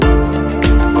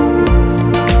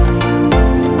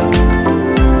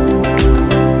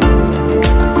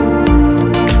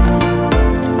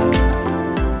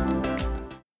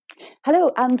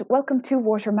and welcome to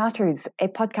Water Matters, a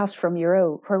podcast from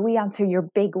Euro, where we answer your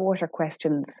big water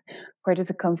questions. Where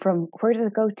does it come from? Where does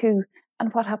it go to?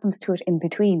 And what happens to it in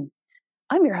between?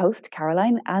 I'm your host,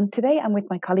 Caroline, and today I'm with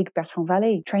my colleague Bertrand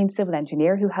Vallée, trained civil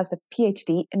engineer who has a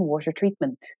PhD in water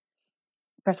treatment.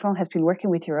 Bertrand has been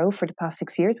working with Euro for the past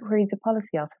 6 years, where he's a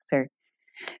policy officer.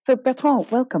 So,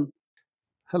 Bertrand, welcome.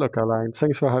 Hello, Caroline.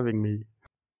 Thanks for having me.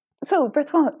 So,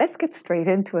 Bertrand, let's get straight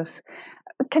into it.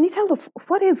 Can you tell us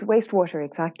what is wastewater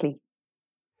exactly?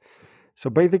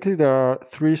 So basically, there are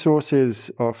three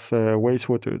sources of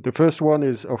wastewater. The first one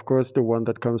is, of course, the one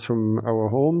that comes from our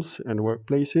homes and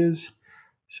workplaces.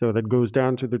 So that goes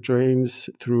down to the drains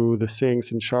through the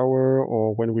sinks and shower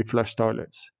or when we flush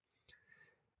toilets.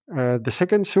 The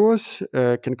second source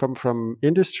can come from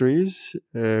industries,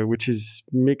 which is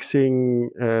mixing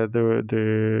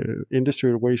the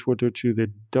industrial wastewater to the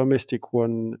domestic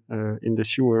one in the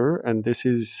sewer, and this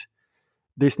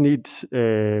needs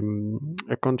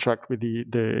a contract with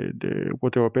the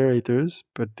water operators,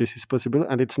 but this is possible,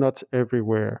 and it's not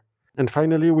everywhere. And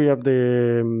finally, we have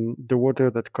the water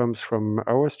that comes from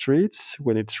our streets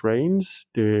when it rains,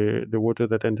 the water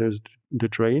that enters the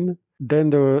drain.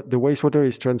 Then the wastewater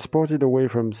is transported away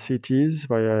from cities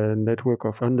via a network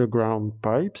of underground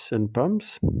pipes and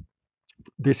pumps.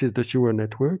 This is the sewer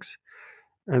networks.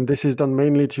 And this is done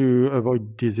mainly to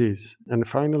avoid disease. And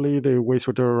finally, the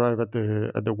wastewater arrive at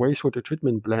the wastewater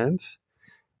treatment plants,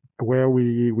 where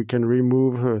we can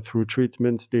remove through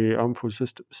treatment the harmful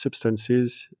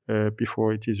substances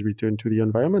before it is returned to the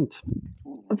environment.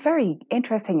 Very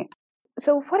interesting.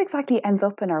 So, what exactly ends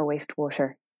up in our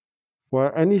wastewater?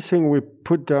 Well, anything we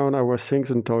put down our sinks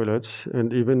and toilets,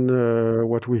 and even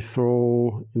what we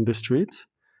throw in the streets.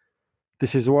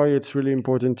 This is why it's really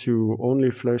important to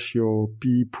only flush your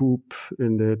pee poop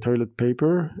in the toilet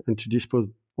paper and to dispose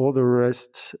all the rest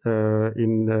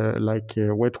in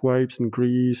wet wipes and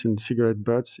grease and cigarette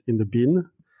butts in the bin.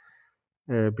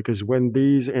 Because when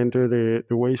these enter the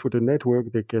wastewater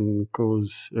network, they can cause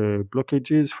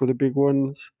blockages for the big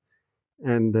ones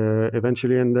and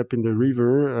eventually end up in the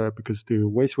river because the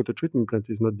wastewater treatment plant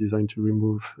is not designed to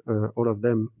remove all of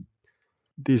them.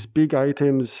 These big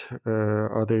items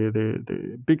are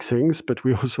the big things, but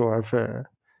we also have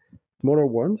smaller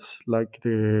ones, like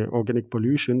the organic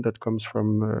pollution that comes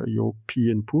from your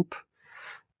pee and poop,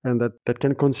 and that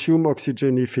can consume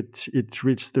oxygen if it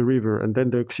reaches the river, and then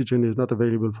the oxygen is not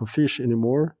available for fish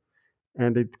anymore,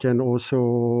 and it can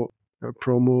also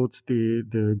promote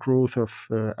the growth of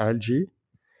algae.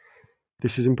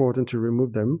 This is important to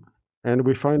remove them. And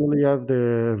we finally have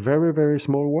the very, very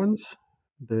small ones,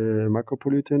 the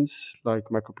micropollutants like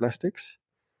microplastics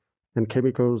and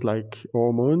chemicals like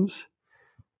hormones.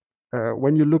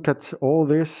 When you look at all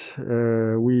this,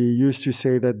 we used to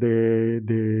say that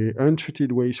the untreated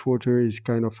wastewater is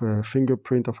kind of a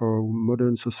fingerprint of our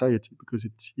modern society because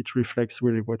it reflects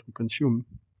really what we consume.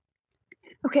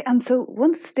 Okay, and so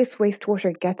once this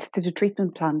wastewater gets to the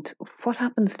treatment plant, what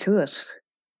happens to it?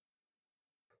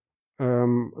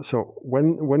 So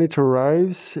when it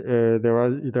arrives,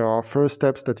 there are first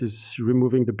steps that is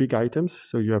removing the big items.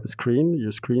 So you have a screen,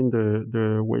 you screen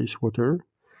the wastewater.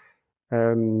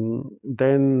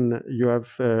 Then you have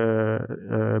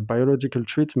biological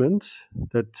treatment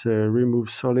that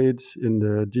removes solids in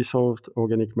the dissolved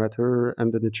organic matter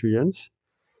and the nutrients.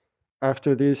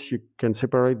 After this, you can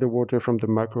separate the water from the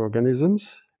microorganisms,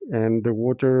 and the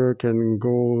water can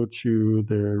go to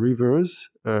the rivers,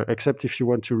 except if you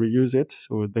want to reuse it.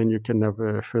 So then you can have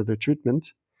further treatment.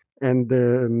 And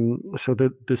so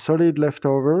the solid left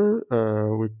over,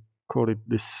 we call it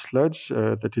this sludge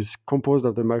that is composed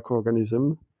of the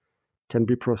microorganism, can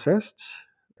be processed.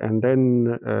 And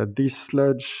then this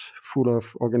sludge full of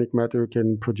organic matter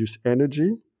can produce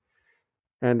energy.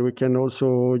 And we can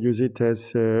also use it as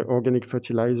organic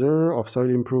fertilizer or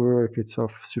soil improver if it's of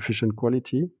sufficient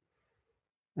quality.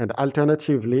 And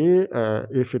alternatively,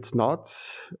 if it's not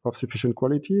of sufficient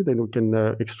quality, then we can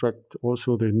extract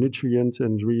also the nutrients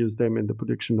and reuse them in the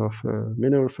production of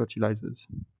mineral fertilizers.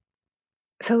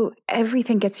 So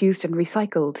everything gets used and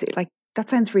recycled. Like, that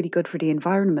sounds really good for the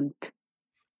environment.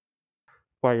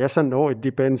 Well, yes and no. It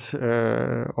depends,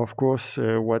 of course,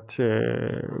 what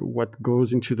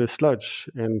goes into the sludge,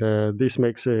 and this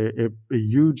makes a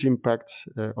huge impact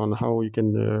on how you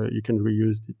can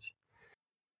reuse it.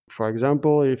 For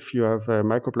example, if you have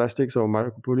microplastics or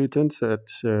micropollutants at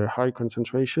high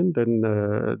concentration, then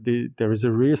there is a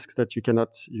risk that you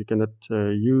cannot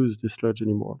use the sludge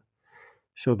anymore.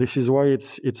 So this is why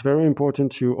it's very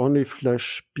important to only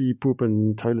flush pee, poop,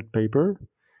 and toilet paper,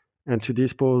 and to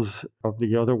dispose of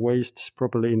the other wastes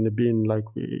properly in the bin, like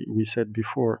we said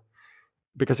before.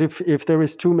 Because if there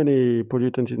is too many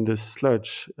pollutants in the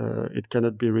sludge, it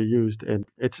cannot be reused, and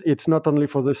it's not only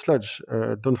for the sludge.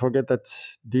 Don't forget that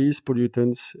these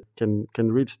pollutants can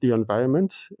reach the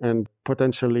environment and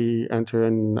potentially enter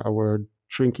in our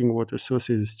drinking water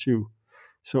sources too.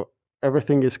 So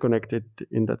everything is connected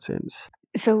in that sense.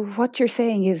 So what you're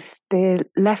saying is the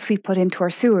less we put into our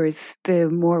sewers, the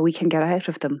more we can get out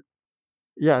of them.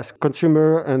 Yes,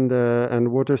 consumer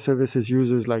and water services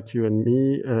users like you and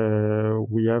me,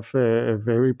 we have a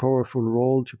very powerful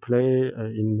role to play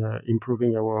in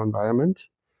improving our environment.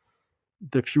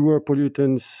 The fewer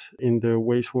pollutants in the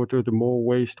wastewater, the more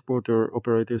wastewater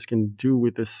operators can do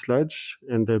with the sludge,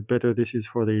 and the better this is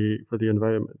for the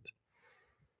environment.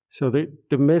 So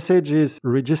the message is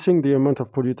reducing the amount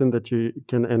of pollutant that you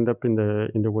can end up in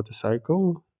the water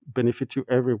cycle benefit to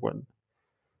everyone.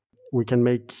 We can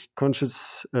make conscious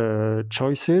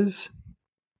choices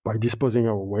by disposing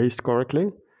our waste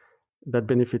correctly that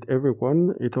benefit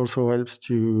everyone. It also helps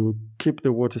to keep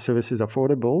the water services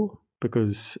affordable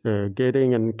because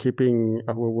getting and keeping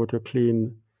our water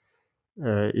clean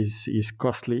is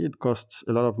costly. It costs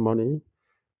a lot of money.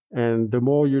 And the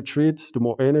more you treat, the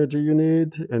more energy you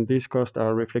need, and these costs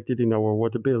are reflected in our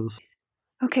water bills.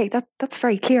 Okay, that's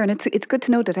very clear, and it's good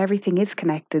to know that everything is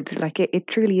connected. Like it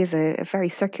truly is a very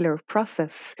circular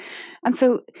process. And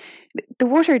so, the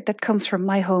water that comes from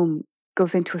my home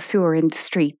goes into a sewer in the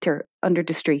street or under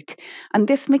the street, and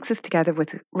this mixes together with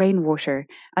rainwater,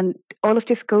 and all of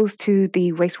this goes to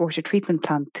the wastewater treatment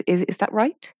plant. Is that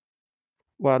right?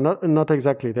 Well, not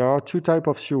exactly. There are two types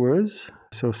of sewers.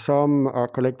 So some are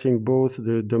collecting both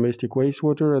the domestic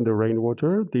wastewater and the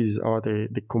rainwater. These are the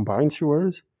combined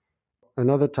sewers.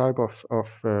 Another type of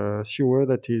sewer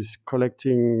that is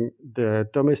collecting the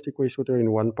domestic wastewater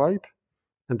in one pipe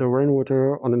and the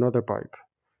rainwater on another pipe.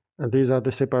 And these are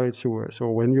the separate sewers. So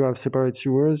when you have separate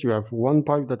sewers, you have one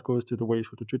pipe that goes to the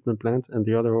wastewater treatment plant and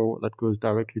the other that goes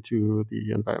directly to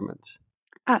the environment.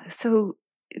 So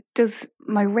does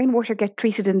my rainwater get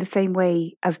treated in the same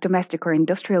way as domestic or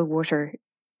industrial water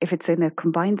if it's in a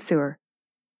combined sewer?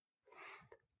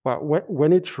 Well,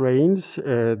 when it rains,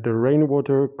 the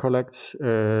rainwater collects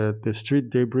the street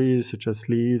debris such as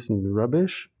leaves and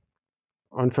rubbish.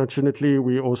 Unfortunately,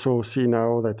 we also see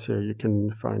now that you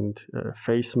can find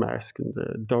face masks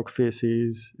and dog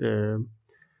faces,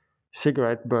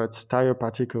 cigarette butts, tire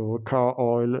particle, car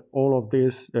oil. All of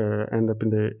this end up in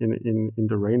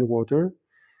the rainwater,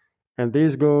 and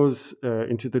this goes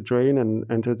into the drain and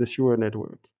enter the sewer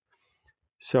network.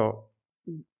 So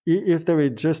if there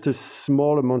is just a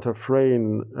small amount of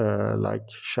rain, like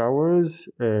showers,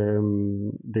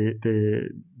 the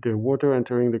water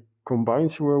entering the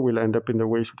combined sewer will end up in the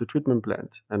wastewater treatment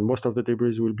plant, and most of the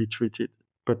debris will be treated,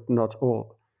 but not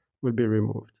all will be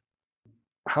removed.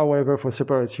 However, for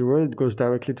separate sewer, it goes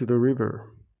directly to the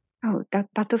river. Oh,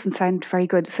 that doesn't sound very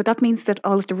good. So that means that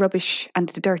all of the rubbish and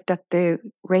the dirt that the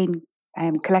rain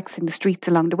collects in the streets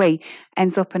along the way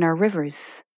ends up in our rivers.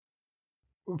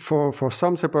 For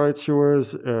some separate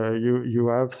sewers, you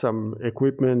have some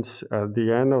equipment at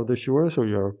the end of the sewer, so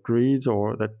your grids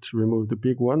or that remove the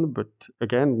big one, but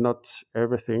again, not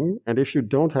everything. And if you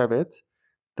don't have it,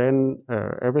 then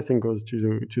everything goes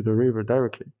to the river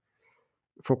directly.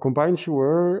 For combined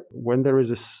sewer, when there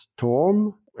is a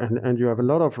storm and you have a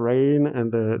lot of rain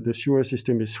and the sewer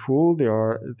system is full, they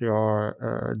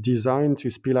are designed to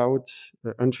spill out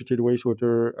untreated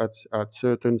wastewater at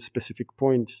certain specific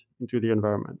points into the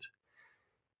environment.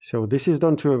 So this is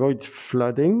done to avoid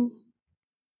flooding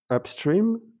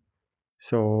upstream.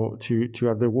 So to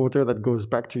have the water that goes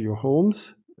back to your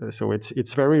homes. So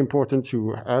it's very important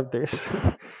to have this.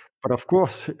 But of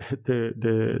course,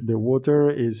 the water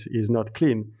is not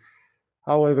clean.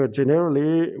 However,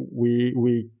 generally,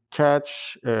 we catch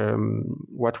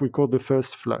what we call the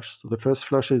first flush. So the first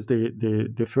flush is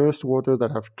the first water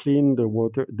that have cleaned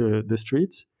the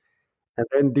streets, and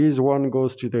then this one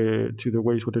goes to the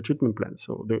wastewater treatment plant.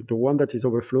 So the one that is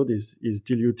overflowed is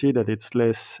diluted and it's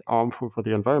less harmful for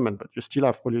the environment, but you still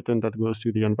have pollutant that goes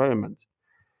to the environment.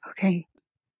 Okay.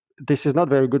 This is not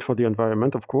very good for the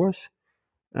environment, of course,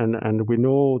 and we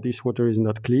know this water is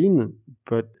not clean,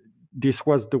 but this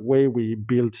was the way we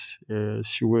built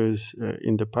sewers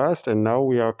in the past, and now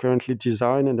we are currently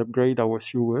design and upgrade our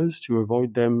sewers to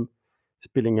avoid them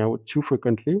spilling out too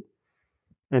frequently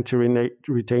and to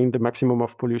retain the maximum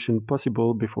of pollution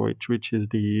possible before it reaches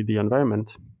the environment.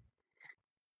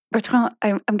 Bertrand,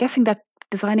 I'm guessing that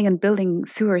designing and building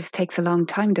sewers takes a long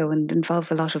time, though, and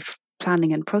involves a lot of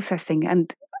planning and processing.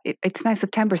 And it's now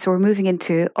September, so we're moving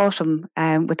into autumn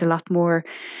with a lot more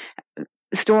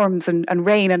storms and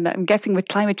rain, and I'm guessing with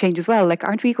climate change as well. Like,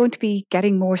 aren't we going to be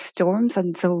getting more storms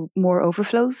and so more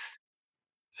overflows?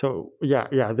 So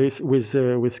yeah. This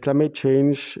with climate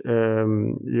change,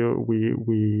 we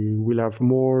will have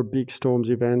more big storms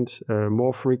events,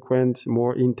 more frequent,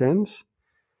 more intense.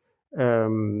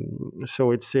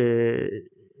 So it's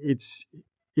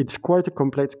it's quite a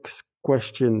complex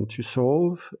question to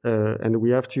solve, and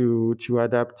we have to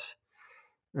adapt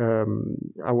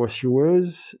our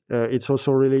sewers. It's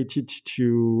also related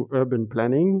to urban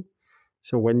planning.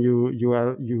 So when you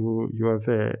have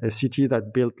a city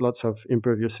that built lots of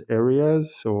impervious areas,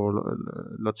 so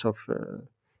lots of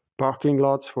parking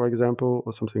lots, for example,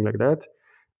 or something like that,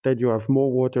 then you have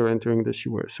more water entering the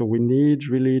sewer. So we need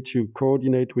really to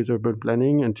coordinate with urban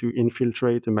planning and to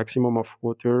infiltrate a maximum of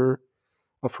water,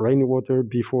 of rainwater,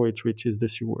 before it reaches the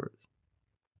sewer.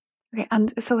 Okay,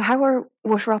 and so how are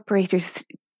water operators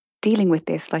dealing with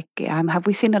this? Like, have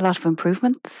we seen a lot of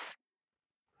improvements?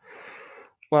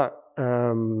 Well,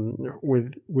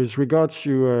 with regards to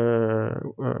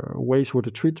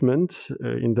wastewater treatment,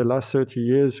 in the last 30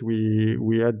 years,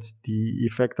 we had the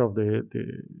effect of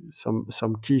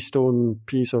some keystone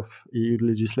piece of EU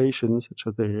legislation, such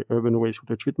as the Urban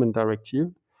Wastewater Treatment Directive.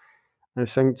 And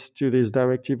thanks to this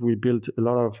directive, we built a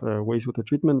lot of wastewater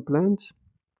treatment plants,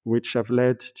 which have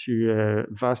led to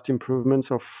vast improvements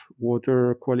of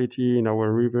water quality in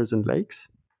our rivers and lakes.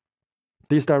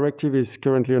 This directive is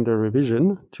currently under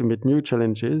revision to meet new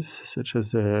challenges, such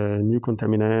as new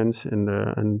contaminants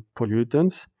and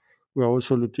pollutants. We are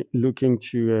also looking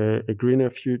to a greener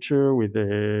future with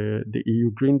the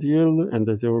EU Green Deal and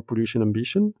the zero pollution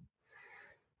ambition.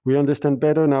 We understand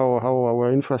better now how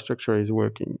our infrastructure is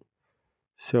working.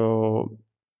 So,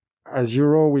 as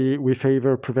Euro, we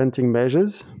favor preventing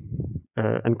measures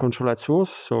and control at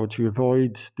source, so to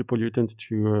avoid the pollutant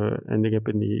to ending up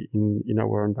in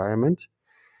our environment.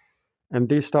 And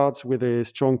this starts with a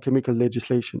strong chemical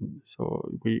legislation.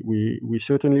 So we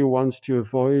certainly want to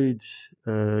avoid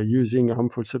using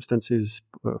harmful substances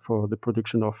for the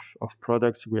production of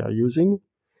products we are using.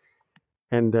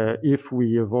 And if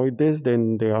we avoid this,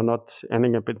 then they are not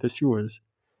ending up in the sewers.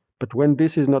 But when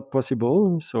this is not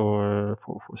possible, so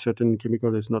for certain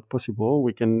chemicals it's not possible,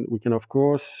 we can of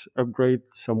course upgrade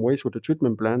some wastewater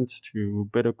treatment plants to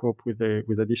better cope with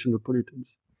additional pollutants.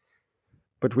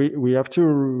 But we have to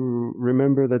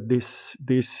remember that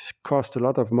this costs a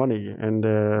lot of money, and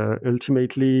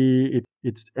ultimately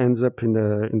it ends up in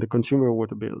the consumer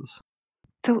water bills.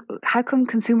 So, how come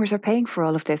consumers are paying for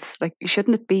all of this? Like,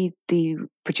 shouldn't it be the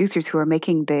producers who are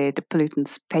making the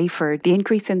pollutants pay for the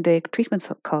increase in the treatment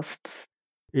costs?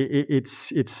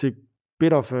 It's a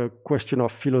bit of a question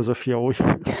of philosophy, or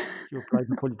you apply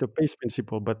the polluter pays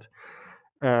principle, but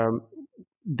um,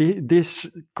 this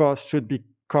cost should be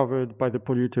covered by the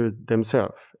polluter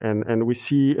themselves. And we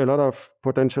see a lot of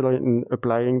potential in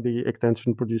applying the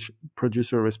extension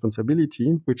producer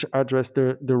responsibility, which address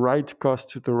the right cost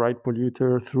to the right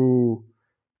polluter through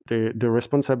the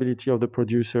responsibility of the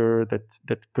producer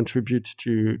that contributes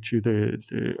to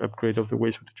the upgrade of the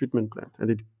wastewater treatment plant.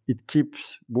 And it keeps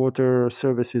water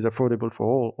services affordable for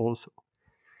all also.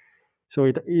 So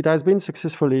it has been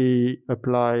successfully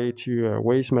applied to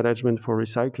waste management for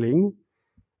recycling.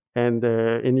 And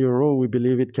in Euro, we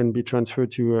believe it can be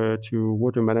transferred to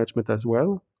water management as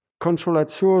well. Control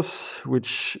at source,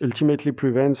 which ultimately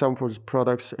prevents harmful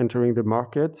products entering the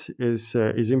market,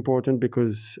 is important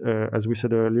because, as we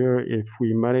said earlier, if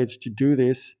we manage to do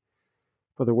this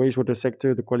for the wastewater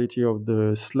sector, the quality of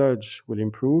the sludge will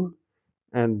improve,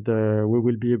 and we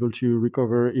will be able to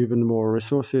recover even more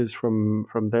resources from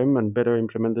them and better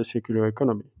implement the circular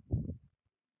economy.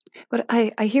 But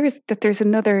I hear that there's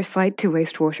another side to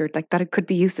wastewater, like that it could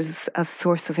be used as a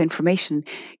source of information.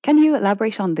 Can you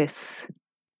elaborate on this?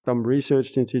 Some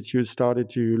research institutes started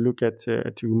to look at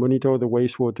to monitor the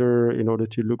wastewater in order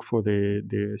to look for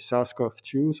the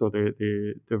SARS-CoV-2, so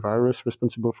the virus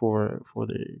responsible for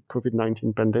the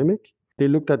COVID-19 pandemic. They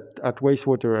looked at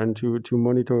wastewater and to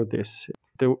monitor this.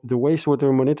 The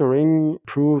wastewater monitoring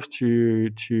proves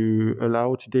to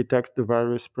allow to detect the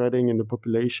virus spreading in the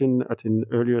population at an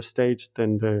earlier stage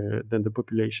than the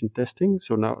population testing.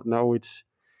 So now it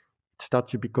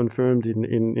starts to be confirmed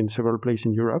in several places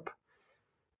in Europe.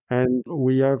 And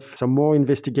we have some more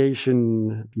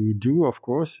investigation to do, of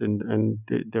course, and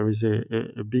there is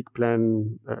a big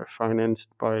plan financed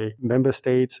by member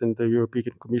states and the European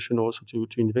Commission also to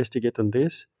investigate on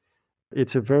this.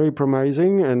 It's a very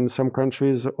promising, and some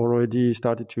countries already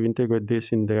started to integrate this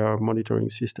in their monitoring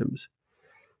systems.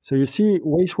 So you see,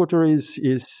 wastewater is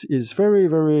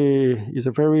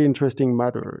a very interesting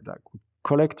matter. Like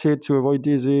collect it to avoid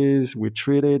disease, we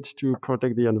treat it to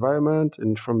protect the environment,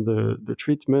 and from the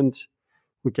treatment,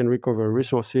 we can recover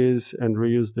resources and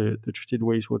reuse the treated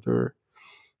wastewater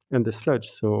and the sludge.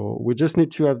 So we just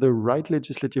need to have the right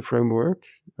legislative framework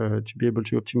to be able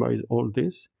to optimize all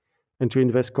this and to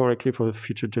invest correctly for the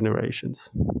future generations.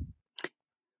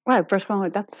 Wow,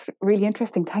 Bertrand, that's really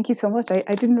interesting. Thank you so much.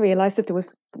 I didn't realize that there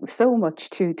was so much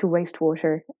to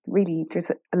wastewater. Really,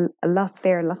 there's a lot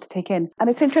there, a lot to take in. And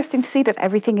it's interesting to see that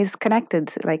everything is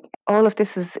connected. Like all of this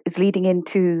is leading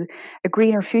into a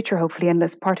greener future, hopefully. And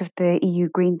as part of the EU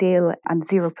Green Deal and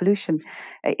zero pollution,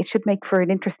 it should make for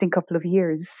an interesting couple of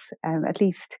years, at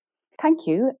least. Thank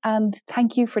you. And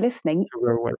thank you for listening.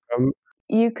 You're welcome.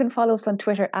 You can follow us on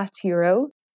Twitter @Euro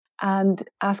and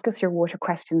ask us your water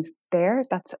questions there.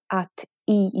 That's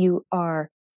 @EUREAU,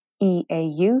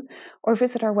 or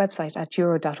visit our website at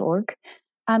euro.org.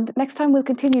 And next time we'll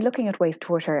continue looking at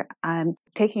wastewater and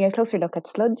taking a closer look at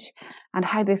sludge and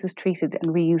how this is treated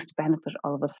and reused to benefit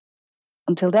all of us.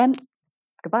 Until then,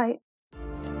 goodbye.